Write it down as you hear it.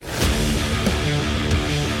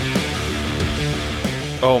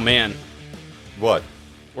Oh, man. What?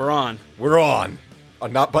 We're on. We're on.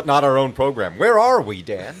 But not our own program. Where are we,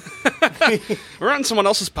 Dan? We're on someone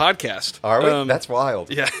else's podcast. Are we? That's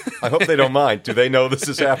wild. Yeah. I hope they don't mind. Do they know this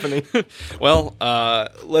is happening? Well,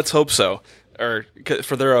 let's hope so. Or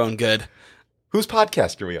for their own good. Whose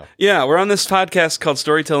podcast are we on? Yeah, we're on this podcast called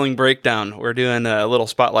Storytelling Breakdown. We're doing a little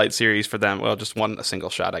spotlight series for them. Well, just a single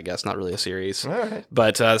shot, I guess, not really a series. All right.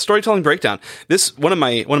 But Storytelling Breakdown. This one of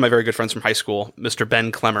my very good friends from high school, Mr.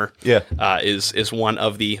 Ben Clemmer, is one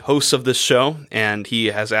of the hosts of this show, and he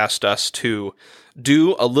has asked us to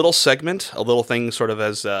do a little segment, a little thing, sort of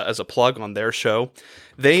as a plug on their show.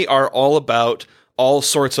 They are all about all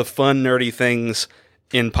sorts of fun, nerdy things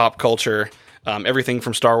in pop culture. Everything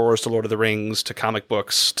from Star Wars to Lord of the Rings to comic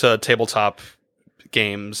books to tabletop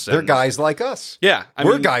games. They're guys like us. Yeah.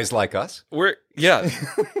 We're guys like us.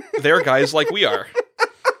 They're guys like we are.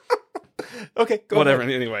 Okay, go Whatever.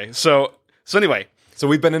 ahead. Anyway, so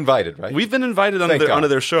we've been invited, right? We've been invited onto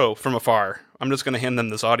their show from afar. I'm just going to hand them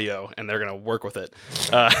this audio, and they're going to work with it.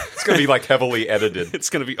 It's going to be like heavily edited.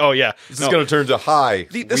 It's going to be. Oh yeah, this is going to turn to hi.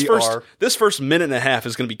 This first minute and a half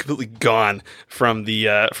is going to be completely gone from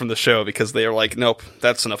the show because they are like, nope,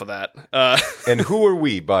 that's enough of that. And who are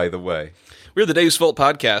we, by the way? We're the Dave's Fault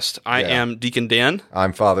Podcast. I am Deacon Dan.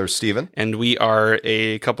 I'm Father Stephen, and we are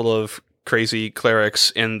a couple of crazy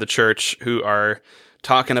clerics in the church who are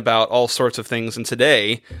talking about all sorts of things. And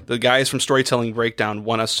today, the guys from Storytelling Breakdown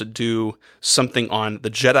want us to do something on the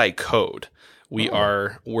Jedi Code. We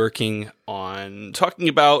are working on talking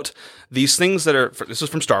about these things that are... This is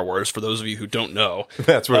from Star Wars, for those of you who don't know.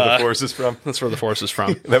 That's where the Force is from? That's where the Force is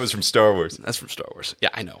from. That was from Star Wars. That's from Star Wars. Yeah,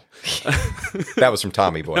 I know. That was from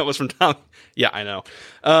Tommy Boy. That was from Tommy. Yeah, I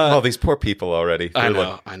know. These poor people already. I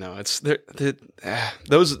know. It's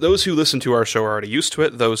those who listen to our show are already used to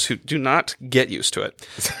it. Those who do not get used to it.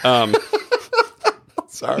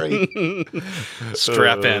 Sorry.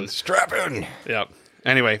 Strap in. Strap in. Yep.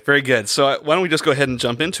 Anyway, very good. So why don't we just go ahead and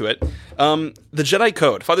jump into it? The Jedi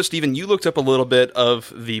Code. Father Stephen, you looked up a little bit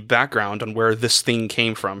of the background on where this thing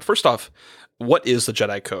came from. First off, what is the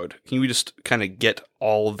Jedi Code? Can you just kind of get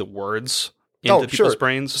all of the words into people's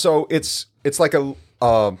brains? So it's like a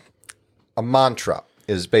mantra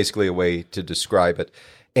is basically a way to describe it.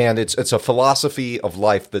 And it's a philosophy of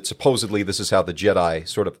life that supposedly this is how the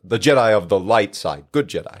Jedi, the Jedi of the light side, good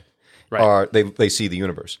Jedi, they see the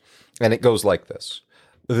universe. And it goes like this.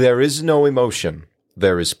 There is no emotion,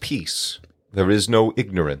 there is peace. There is no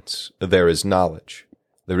ignorance, there is knowledge.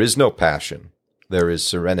 There is no passion, there is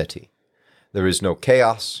serenity. There is no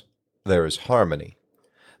chaos, there is harmony.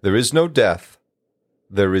 There is no death,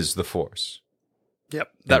 there is the Force. Yep,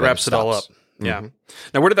 that wraps it all up. Yeah. Mm-hmm.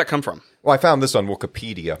 Now, where did that come from? Well, I found this on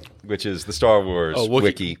Wikipedia, which is the Star Wars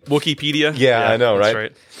wiki. Wikipedia? Yeah, I know, right?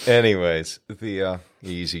 Right? Anyways, the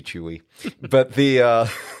easy chewy. But the...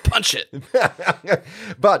 Punch it!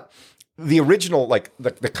 But the original, like,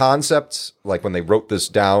 the concepts, like when they wrote this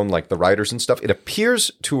down, like the writers and stuff, it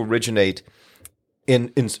appears to originate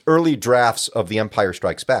in early drafts of The Empire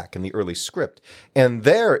Strikes Back, in the early script. And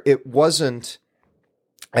there, it wasn't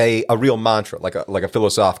a real mantra, like a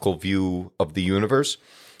philosophical view of the universe.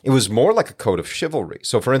 It was more like a code of chivalry.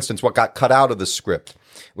 So, for instance, what got cut out of the script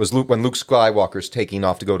was when Luke Skywalker's taking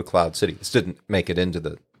off to go to Cloud City. This didn't make it into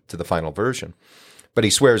the final version. But he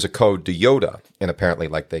swears a code to Yoda, and apparently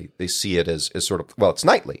like they see it as sort of, well, it's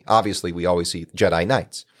knightly. Obviously, we always see Jedi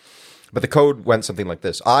Knights. But the code went something like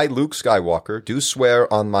this. I, Luke Skywalker, do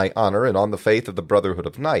swear on my honor and on the faith of the Brotherhood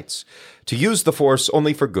of Knights to use the Force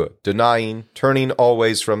only for good, turning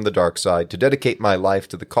always from the dark side, to dedicate my life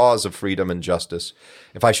to the cause of freedom and justice.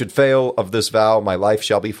 If I should fail of this vow, my life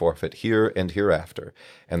shall be forfeit here and hereafter.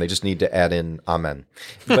 And they just need to add in Amen.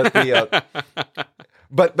 But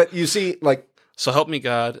but you see, like, so help me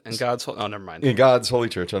God and God's oh, never mind. In God's holy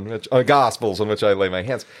church, Gospels on which I lay my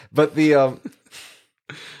hands. But the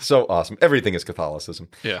so awesome. Everything is Catholicism.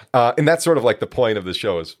 Yeah. And that's sort of like the point of the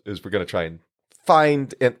show is we're going to try and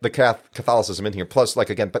find the Catholicism in here. Plus, like,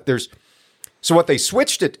 again, but there's, so what they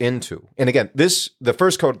switched it into, and again, the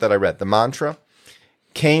first code that I read, the mantra,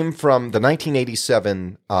 came from the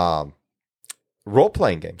 1987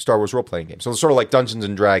 role-playing game, Star Wars role-playing game. So it's sort of like Dungeons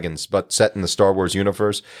and Dragons, but set in the Star Wars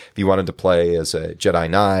universe. If you wanted to play as a Jedi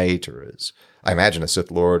Knight or as, I imagine, a Sith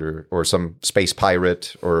Lord or some space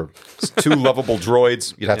pirate or two lovable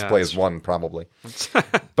droids, you'd have to play as one probably.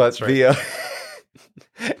 But right.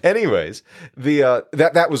 Anyways,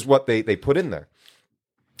 that was what they put in there.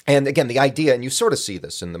 And again, the idea, and you sort of see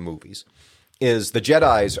this in the movies, is the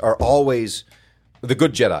Jedis are always, the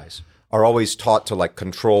good Jedis are always taught to like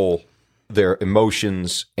control their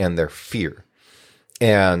emotions and their fear.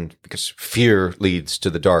 And because fear leads to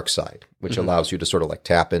the dark side, which allows you to sort of like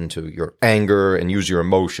tap into your anger and use your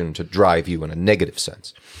emotion to drive you in a negative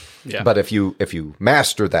sense. Yeah. But if you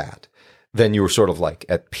master that, then you're sort of like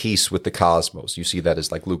at peace with the cosmos. You see that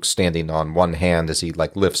as like Luke standing on one hand as he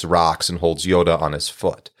like lifts rocks and holds Yoda on his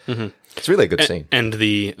foot. Mm-hmm. It's really a good scene. And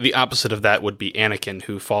the opposite of that would be Anakin,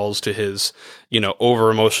 who falls to his,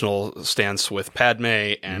 over emotional stance with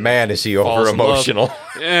Padme. And man, is he over emotional?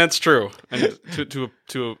 Yeah, it's true, and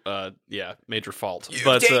to major fault.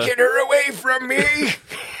 You've taken her away from me.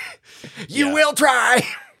 You will try.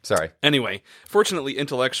 Sorry. Anyway, fortunately,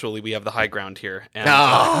 intellectually, we have the high ground here. And,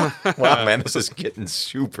 wow, man, this is getting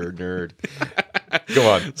super nerd.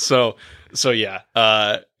 Go on. So yeah,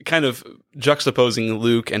 kind of juxtaposing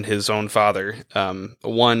Luke and his own father.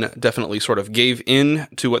 One definitely sort of gave in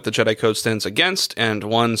to what the Jedi Code stands against, and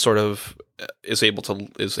one sort of is able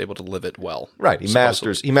to live it well. Right. He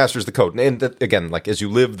masters the code, and again, like as you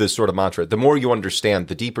live this sort of mantra, the more you understand,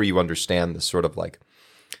 the deeper you understand this sort of like.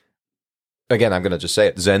 Again, I'm going to just say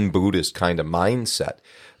it, Zen Buddhist kind of mindset.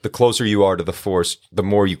 The closer you are to the Force, the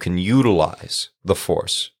more you can utilize the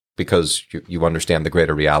Force because you understand the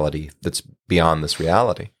greater reality that's beyond this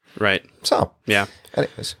reality. Right. So, yeah.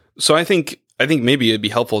 Anyways. So I think maybe it'd be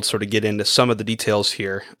helpful to sort of get into some of the details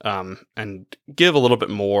here and give a little bit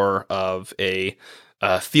more of a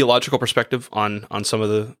theological perspective on some of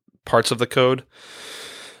the parts of the code.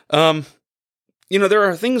 There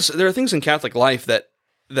are things in Catholic life that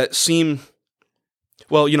seem.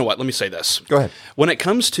 Well, you know what? Let me say this. Go ahead. When it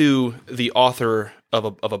comes to the author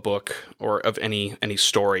of a book or of any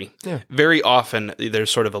story, very often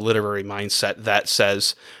there's sort of a literary mindset that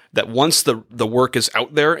says that once the work is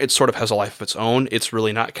out there, it sort of has a life of its own. It's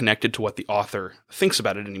really not connected to what the author thinks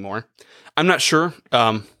about it anymore. I'm not sure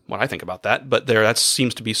what I think about that, but that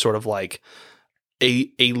seems to be sort of like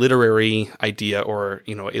a literary idea or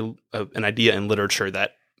an idea in literature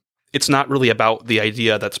that. It's not really about the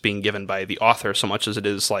idea that's being given by the author so much as it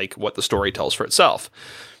is like what the story tells for itself.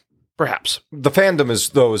 Perhaps. The fandom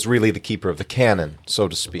is really the keeper of the canon, so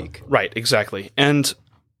to speak. Right, exactly. And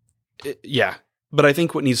yeah, but I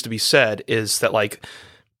think what needs to be said is that like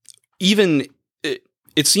even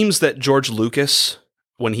it seems that George Lucas,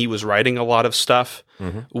 when he was writing a lot of stuff,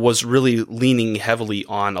 was really leaning heavily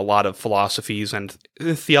on a lot of philosophies and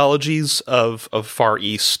theologies of Far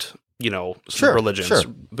East religions,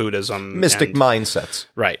 Buddhism. Mystic mindsets.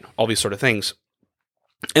 Right, all these sort of things.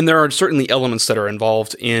 And there are certainly elements that are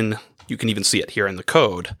involved in, you can even see it here in the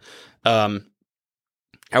code.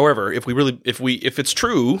 However, if it's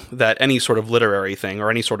true that any sort of literary thing or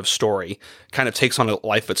any sort of story kind of takes on a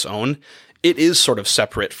life of its own, it is sort of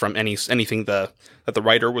separate from anything that the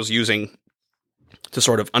writer was using to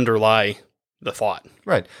sort of underlie the thought.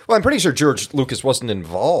 Right. Well, I'm pretty sure George Lucas wasn't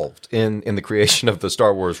involved in the creation of the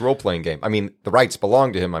Star Wars role-playing game. I mean, the rights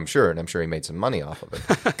belong to him, I'm sure, and I'm sure he made some money off of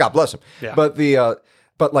it. God bless him. Yeah.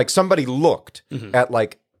 But like somebody looked at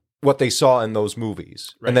like what they saw in those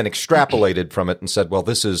movies and then extrapolated from it and said, well,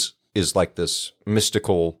 this is like this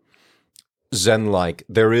mystical Zen-like.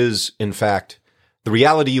 There is, in fact, the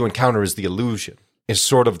reality you encounter is the illusion, is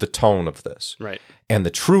sort of the tone of this. Right. And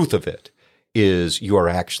the truth of it is you are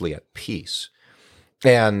actually at peace.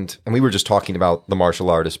 And we were just talking about the martial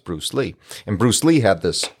artist Bruce Lee. And Bruce Lee had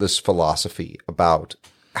this philosophy about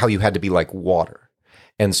how you had to be like water.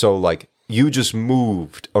 And so like you just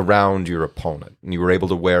moved around your opponent and you were able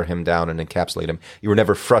to wear him down and encapsulate him. You were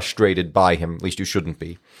never frustrated by him, at least you shouldn't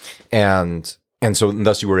be. And so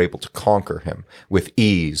thus you were able to conquer him with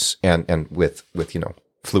ease and with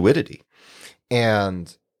fluidity.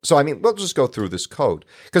 And so, I mean, we'll just go through this code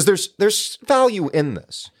because there's value in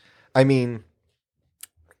this. I mean,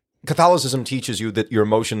 Catholicism teaches you that your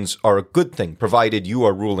emotions are a good thing, provided you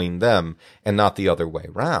are ruling them and not the other way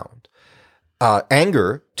around.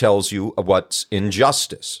 Anger tells you what's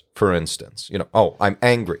injustice, for instance. I'm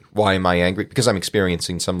angry. Why am I angry? Because I'm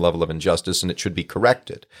experiencing some level of injustice and it should be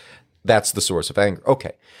corrected. That's the source of anger.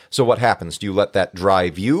 Okay, so what happens? Do you let that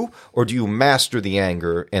drive you, or do you master the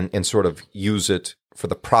anger and sort of use it for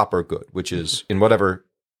the proper good, which is, in whatever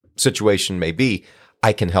situation may be,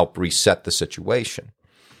 I can help reset the situation.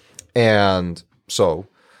 And so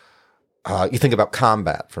you think about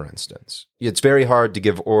combat, for instance. It's very hard to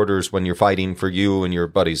give orders when you're fighting for you and your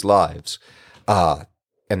buddies' lives and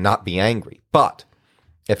not be angry. But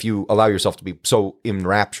if you allow yourself to be so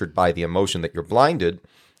enraptured by the emotion that you're blinded,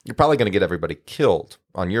 you're probably going to get everybody killed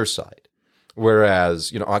on your side.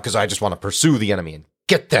 Whereas, because I just want to pursue the enemy and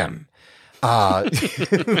get them.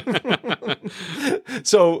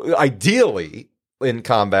 So ideally in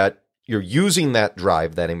combat, you're using that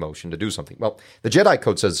drive, that emotion to do something. Well, the Jedi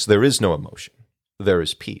Code says there is no emotion. there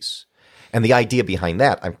is peace. And the idea behind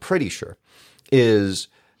that, I'm pretty sure, is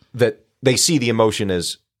that they see the emotion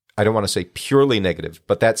as, I don't want to say purely negative,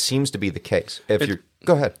 but that seems to be the case.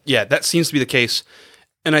 Go ahead. Yeah, that seems to be the case.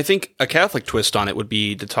 And I think a Catholic twist on it would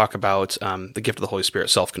be to talk about the gift of the Holy Spirit,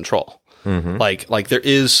 self-control. Mm-hmm. Like there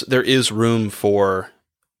is room for,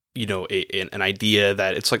 an idea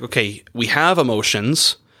that it's like, okay, we have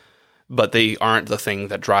emotions, but they aren't the thing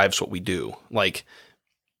that drives what we do. Like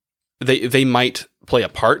they might play a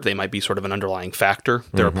part. They might be sort of an underlying factor.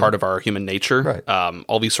 They're a part of our human nature. Right.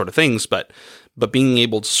 All these sort of things, but being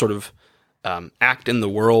able to sort of act in the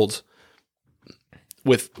world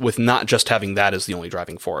with not just having that as the only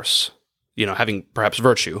driving force, having perhaps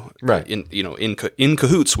virtue, right? In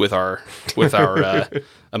cahoots with our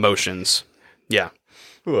emotions. Yeah.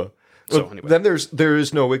 Well, So anyway, then there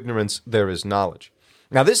is no ignorance, there is knowledge.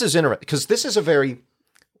 Now this is interesting because this is a very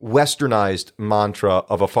westernized mantra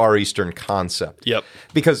of a Far Eastern concept. Yep.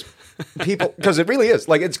 Because it really is,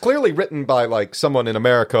 like, it's clearly written by like someone in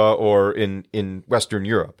America or in Western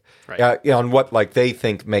Europe, right. On what like they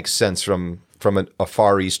think makes sense from a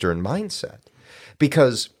Far Eastern mindset.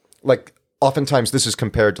 Because like oftentimes this is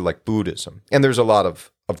compared to like Buddhism, and there's a lot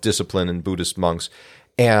of discipline in Buddhist monks,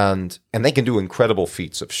 and they can do incredible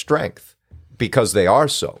feats of strength because they are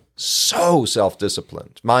so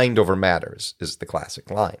self-disciplined. Mind over matters is the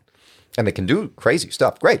classic line. And they can do crazy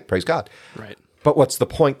stuff. Great, praise God. Right. But what's the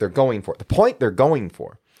point they're going for? The point they're going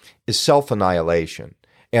for is self-annihilation.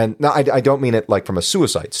 And now I don't mean it like from a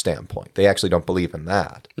suicide standpoint. They actually don't believe in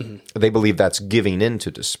that. Mm-hmm. They believe that's giving in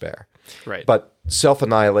to despair. Right. But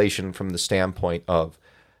self-annihilation from the standpoint of,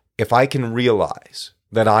 if I can realize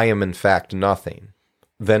that I am in fact nothing,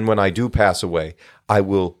 then when I do pass away, I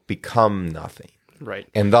will become nothing. Right.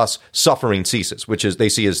 And thus suffering ceases, which is they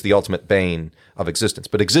see as the ultimate bane of existence.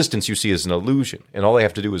 But existence you see as an illusion. And all they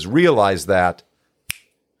have to do is realize that,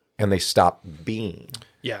 and they stop being.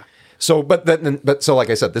 Yeah. So, but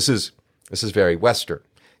like I said, this is very Western,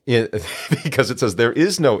 because it says there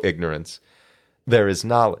is no ignorance, there is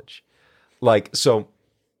knowledge. Like, so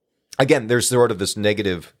again, there's sort of this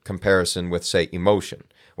negative comparison with, say, emotion.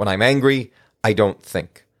 When I'm angry, I don't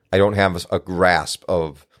think. I don't have a grasp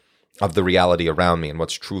of the reality around me and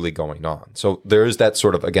what's truly going on. So there is that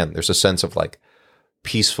sort of, again, there's a sense of like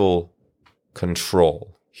peaceful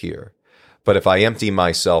control here. But if I empty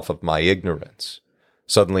myself of my ignorance,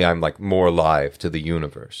 suddenly I'm like more alive to the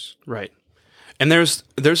universe. Right. And there's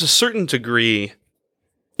a certain degree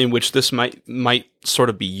in which this might sort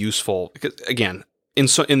of be useful, because again, in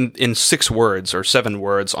 6 words or 7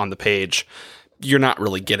 words on the page, you're not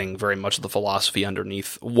really getting very much of the philosophy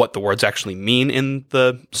underneath what the words actually mean in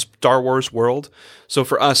the Star Wars world. So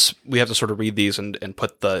for us, we have to sort of read these and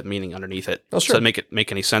put the meaning underneath it to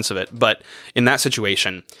make any sense of it. But in that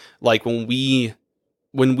situation, like when we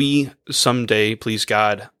someday, please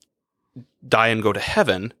God, die and go to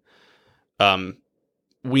heaven,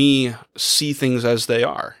 we see things as they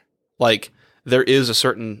are. Like there is a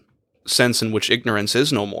certain sense in which ignorance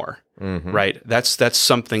is no more. Mm-hmm. Right. That's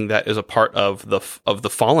something that is a part of the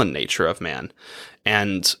fallen nature of man.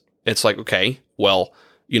 And it's like, okay, well,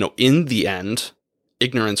 in the end,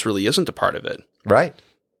 ignorance really isn't a part of it. Right.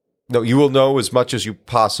 No, you will know as much as you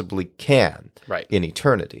possibly can in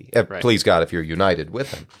eternity. Right. Please God, if you're united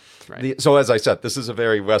with him. Right. So as I said, this is a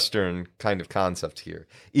very Western kind of concept here.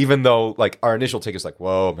 Even though like our initial take is like,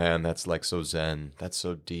 whoa, man, that's like so Zen. That's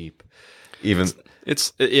so deep. Even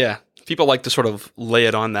it's yeah. People like to sort of lay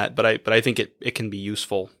it on that, but I think it can be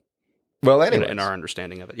useful. Well, anyway, in our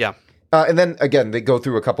understanding of it, yeah. And then again, they go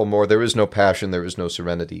through a couple more. There is no passion, there is no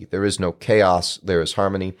serenity, there is no chaos, there is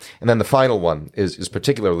harmony. And then the final one is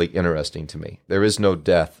particularly interesting to me. There is no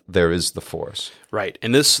death, there is the Force. Right,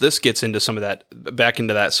 and this gets into some of that, back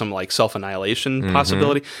into that some like self-annihilation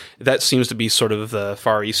possibility. That seems to be sort of the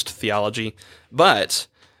Far East theology, but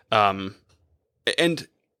and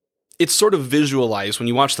it's sort of visualized when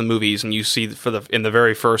you watch the movies and you see in the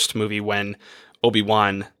very first movie when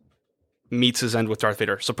Obi-Wan meets his end with Darth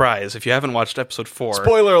Vader. Surprise! If you haven't watched Episode 4,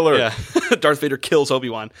 spoiler alert. Yeah, Darth Vader kills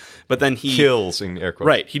Obi-Wan, but then he kills in air quotes.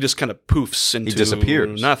 Right, he just kind of poofs into he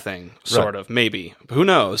disappears. Nothing, sort of, maybe. Who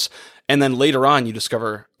knows? And then later on, you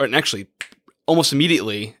discover, and actually, almost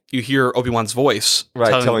immediately, you hear Obi-Wan's voice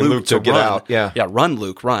telling Luke to get run. out. Yeah, run,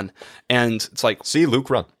 Luke, run. And it's like, see Luke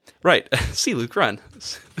run. Right. See Luke run.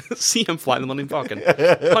 See him fly the Millennium Falcon.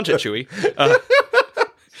 Punch it, Chewie.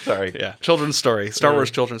 Sorry. Yeah. Children's story. Star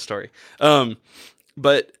Wars children's story.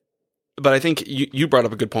 But I think you brought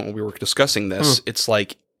up a good point when we were discussing this. It's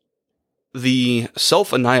like the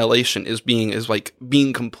self-annihilation is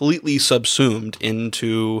being completely subsumed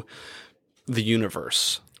into the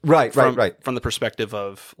universe. Right. From the perspective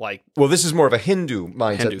of like, well, this is more of a Hindu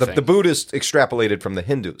mindset. The Buddhists extrapolated from the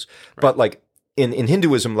Hindus, but like in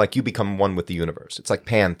Hinduism, like you become one with the universe. It's like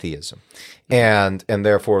pantheism, and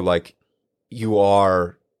therefore like you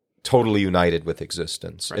are totally united with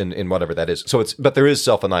existence in whatever that is. So but there is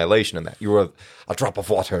self-annihilation in that. You are a drop of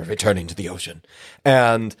water returning to the ocean,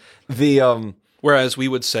 and whereas we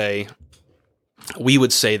would say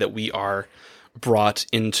that we are brought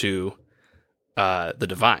into the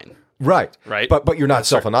divine. Right. But you're not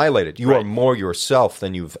self-annihilated. You are more yourself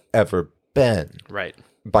than you've ever been. Right.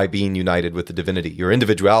 By being united with the divinity. Your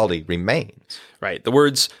individuality remains. Right. The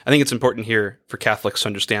words, I think it's important here for Catholics to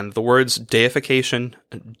understand, the words deification,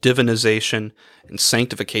 divinization, and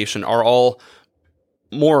sanctification are all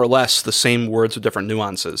more or less the same words with different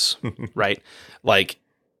nuances, right? Like,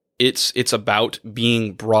 it's about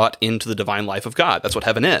being brought into the divine life of God. That's what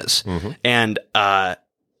heaven is. Mm-hmm. And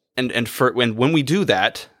when we do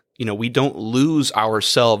that, we don't lose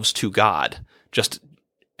ourselves to God, just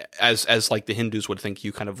as like the Hindus would think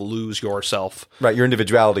you kind of lose yourself. Right. Your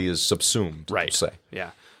individuality is subsumed, right. Say.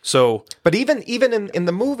 Yeah. So, but even in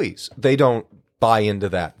the movies, they don't buy into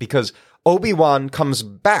that because Obi-Wan comes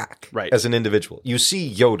back as an individual. You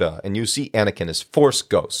see Yoda and you see Anakin as Force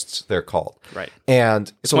ghosts, they're called. Right.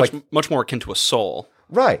 And it's so much more akin to a soul.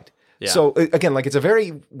 Right. Yeah. So again, like it's a very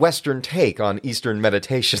Western take on Eastern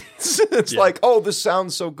meditations. It's like, oh, this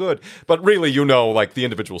sounds so good, but really, like the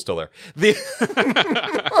individual's still there.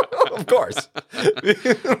 Of course.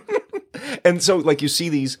 And so, like you see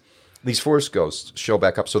these Force ghosts show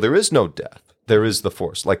back up. So there is no death. There is the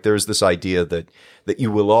Force. Like there is this idea that you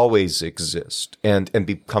will always exist and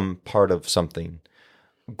become part of something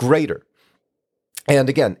greater. And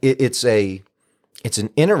again, it's an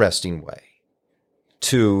interesting way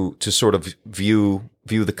to sort of view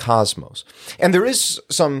the cosmos. And there is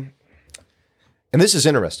some, and this is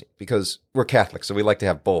interesting because we're Catholics, so we like to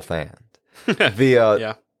have both and.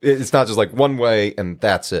 It's not just like one way and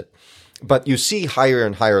that's it. But you see higher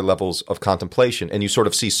and higher levels of contemplation, and you sort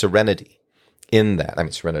of see serenity in that. I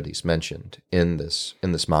mean, serenity is mentioned in this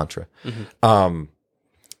mantra. Mm-hmm.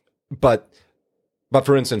 But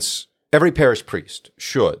for instance, every parish priest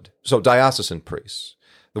should, so diocesan priests,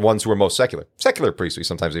 the ones who are most secular priests, we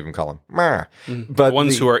sometimes even call them. Mm-hmm. But the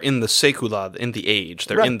ones who are in the secula, in the age,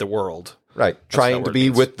 they're in the world. Right, trying to be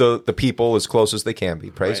with the people as close as they can be,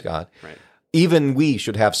 praise God. Right. Even we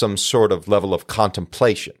should have some sort of level of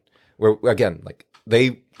contemplation, where, again, like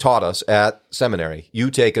they taught us at seminary, you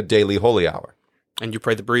take a daily holy hour. And you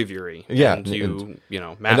pray the breviary. Yeah. And you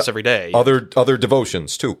Mass every day. Other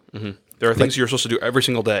devotions, too. Mm-hmm. There are things you're supposed to do every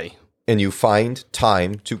single day. And you find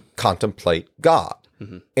time to contemplate God.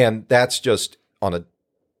 Mm-hmm. And that's just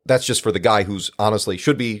for the guy who's honestly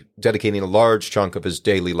should be dedicating a large chunk of his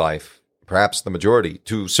daily life, perhaps the majority,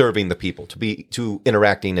 to serving the people, to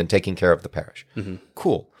interacting and taking care of the parish. Mm-hmm.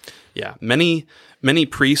 Cool. Yeah. Many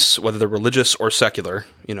priests, whether they're religious or secular,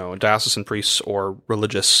 diocesan priests or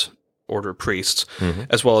religious order priests, mm-hmm.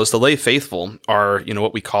 as well as the lay faithful, are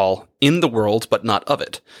what we call in the world but not of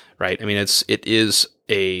it. Right. I mean, it is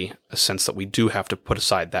a sense that we do have to put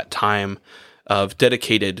aside that time of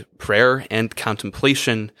dedicated prayer and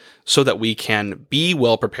contemplation so that we can be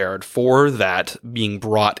well prepared for that being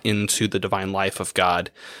brought into the divine life of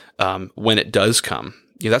God when it does come.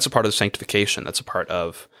 That's a part of the sanctification. That's a part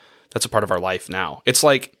of our life now. It's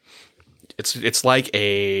like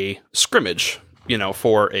a scrimmage,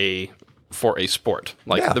 for a sport.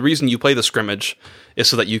 Like the reason you play the scrimmage is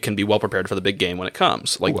so that you can be well prepared for the big game when it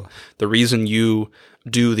comes. Like the reason you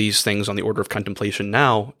do these things on the order of contemplation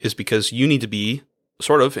now is because you need to be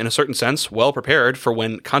sort of, in a certain sense, well prepared for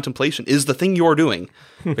when contemplation is the thing you're doing,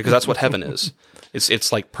 because that's what heaven is.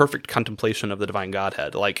 It's like perfect contemplation of the divine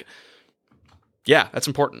Godhead. Like, yeah, that's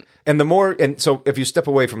important. And so if you step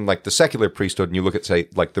away from like the secular priesthood and you look at, say,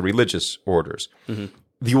 like the religious orders, mm-hmm.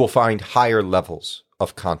 you will find higher levels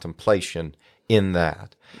of contemplation in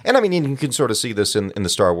that. And I mean, you can sort of see this in the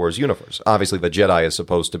Star Wars universe. Obviously, the Jedi is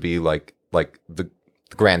supposed to be like the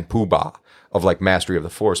grand poobah of like mastery of the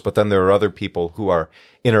Force, but then there are other people who are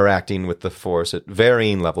interacting with the Force at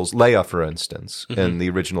varying levels. Leia, for instance, mm-hmm. in the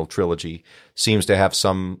original trilogy, seems to have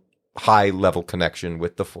some high-level connection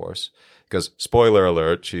with the Force, because, spoiler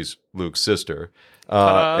alert, she's Luke's sister.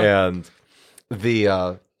 And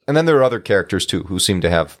then there are other characters, too, who seem to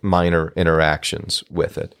have minor interactions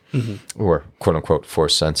with it, mm-hmm. or quote-unquote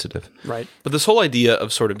Force-sensitive. Right. But this whole idea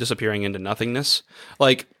of sort of disappearing into nothingness,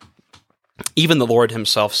 like, even the Lord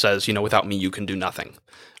himself says, without me, you can do nothing,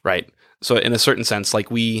 right? So in a certain sense, like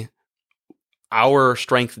our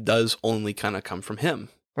strength does only kind of come from him.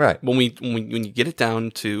 Right. When you get it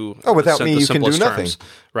down to without me you can do nothing.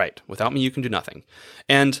 Right. Without me you can do nothing.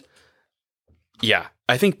 And yeah,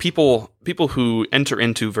 I think people who enter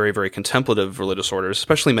into very, very contemplative religious orders,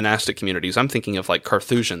 especially monastic communities, I'm thinking of like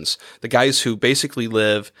Carthusians, the guys who basically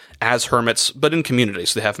live as hermits, but in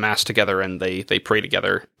communities. So they have mass together and they pray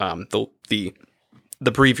together. The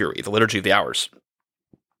breviary, the liturgy of the hours.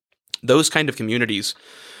 Those kind of communities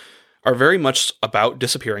are very much about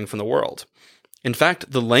disappearing from the world. In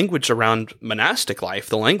fact, the language around monastic life,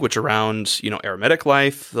 the language around, eremitic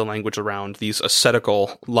life, the language around these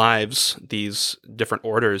ascetical lives, these different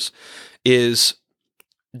orders, is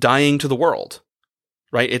dying to the world,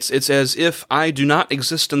 right? It's as if I do not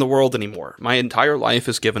exist in the world anymore. My entire life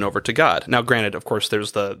is given over to God. Now, granted, of course,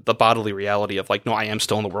 there's the bodily reality of like, no, I am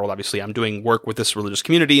still in the world. Obviously, I'm doing work with this religious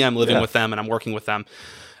community. I'm living with them and I'm working with them.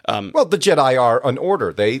 Well, the Jedi are an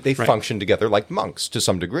order. They function together like monks to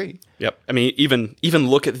some degree. Yep. I mean, even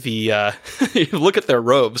look at the look at their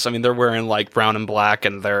robes. I mean, they're wearing like brown and black,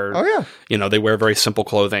 and they're they wear very simple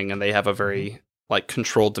clothing, and they have a very like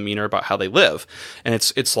controlled demeanor about how they live. And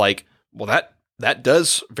it's like, well, that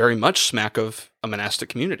does very much smack of a monastic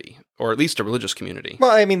community, or at least a religious community.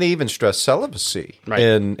 Well, I mean, they even stress celibacy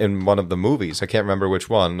in one of the movies. I can't remember which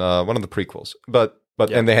one. One of the prequels, but.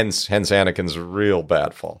 And hence Anakin's real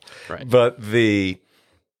bad fall. Right. But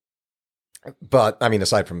I mean,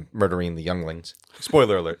 aside from murdering the younglings,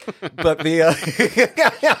 spoiler alert. But yeah.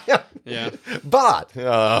 But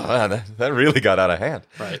that really got out of hand.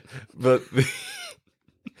 Right. But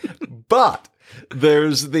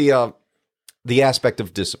there's the aspect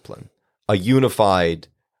of discipline, a unified,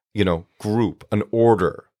 group, an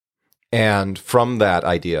order, and from that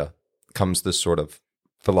idea comes this sort of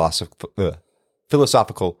philosophical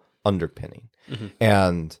underpinning. Mm-hmm.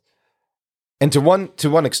 And to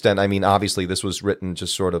one extent, I mean, obviously this was written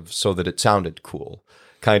just sort of so that it sounded cool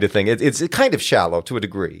kind of thing. It's kind of shallow to a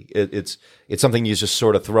degree. It's something you just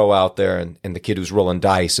sort of throw out there, and the kid who's rolling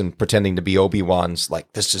dice and pretending to be Obi-Wan's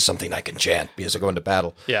like, this is something I can chant because I go into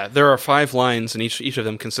battle. Yeah, there are 5 lines, and each of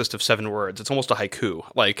them consist of 7 words. It's almost a haiku.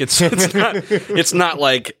 Like it's not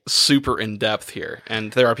like super in depth here.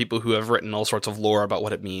 And there are people who have written all sorts of lore about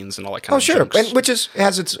what it means and all that kind of sure, jokes. and which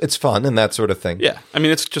has its fun and that sort of thing. Yeah, I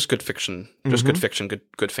mean, it's just good fiction, good fiction,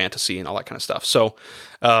 good fantasy, and all that kind of stuff. So,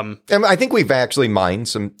 and I think we've actually mined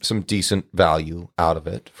some decent value out of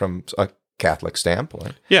it from a Catholic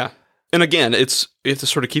standpoint. Yeah. And again, you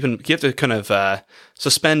have to kind of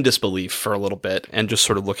suspend disbelief for a little bit and just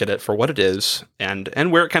sort of look at it for what it is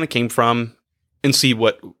and where it kind of came from and see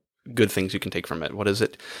what good things you can take from it. What is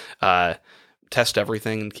it? Test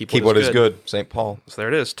everything and keep what is good. St. Paul. So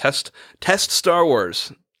there it is. Test Star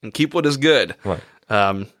Wars and keep what is good. Right.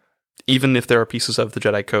 Even if there are pieces of the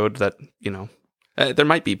Jedi Code that, there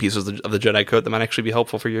might be pieces of the Jedi Code that might actually be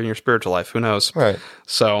helpful for you in your spiritual life. Who knows? Right.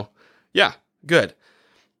 So, yeah, good.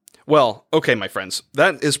 Well, okay, my friends,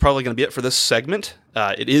 that is probably going to be it for this segment.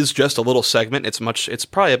 It is just a little segment. It's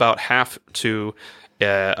probably about half to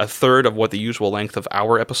a third of what the usual length of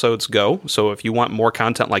our episodes go. So if you want more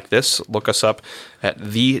content like this, look us up at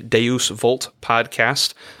the Deus Vult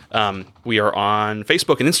Podcast. We are on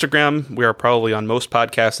Facebook and Instagram. We are probably on most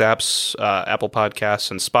podcast apps, Apple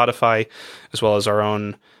Podcasts and Spotify, as well as our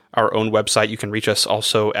own website. You can reach us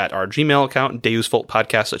also at our Gmail account,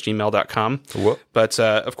 deusvoltpodcast@gmail.com. What? But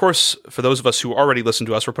of course, for those of us who already listen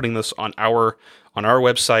to us, we're putting this on our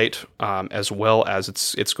website, as well as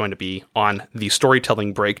it's going to be on the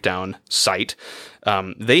Storytelling Breakdown site.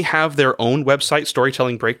 They have their own website,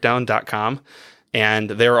 storytellingbreakdown.com. And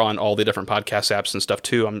they're on all the different podcast apps and stuff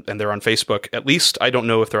too. And they're on Facebook. At least I don't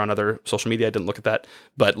know if they're on other social media. I didn't look at that,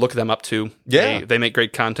 but look them up too. Yeah. They make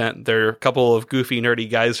great content. They're a couple of goofy,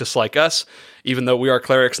 nerdy guys just like us, even though we are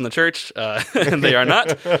clerics in the church, and they are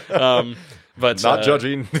not. But not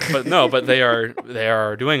judging. but they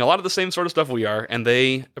are doing a lot of the same sort of stuff we are, and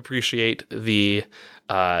they appreciate the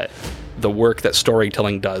work that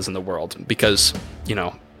storytelling does in the world, because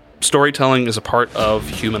storytelling is a part of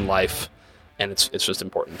human life. And it's just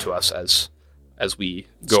important to us as we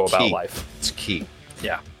go about life. It's key.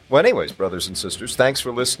 Yeah. Well, anyways, brothers and sisters, thanks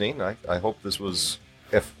for listening. I hope this was,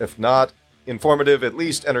 if not informative, at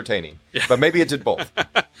least entertaining. Yeah. But maybe it did both.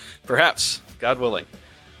 Perhaps, God willing.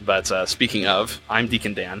 But speaking of, I'm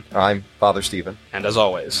Deacon Dan. I'm Father Stephen. And as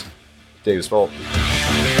always, Deus Vult.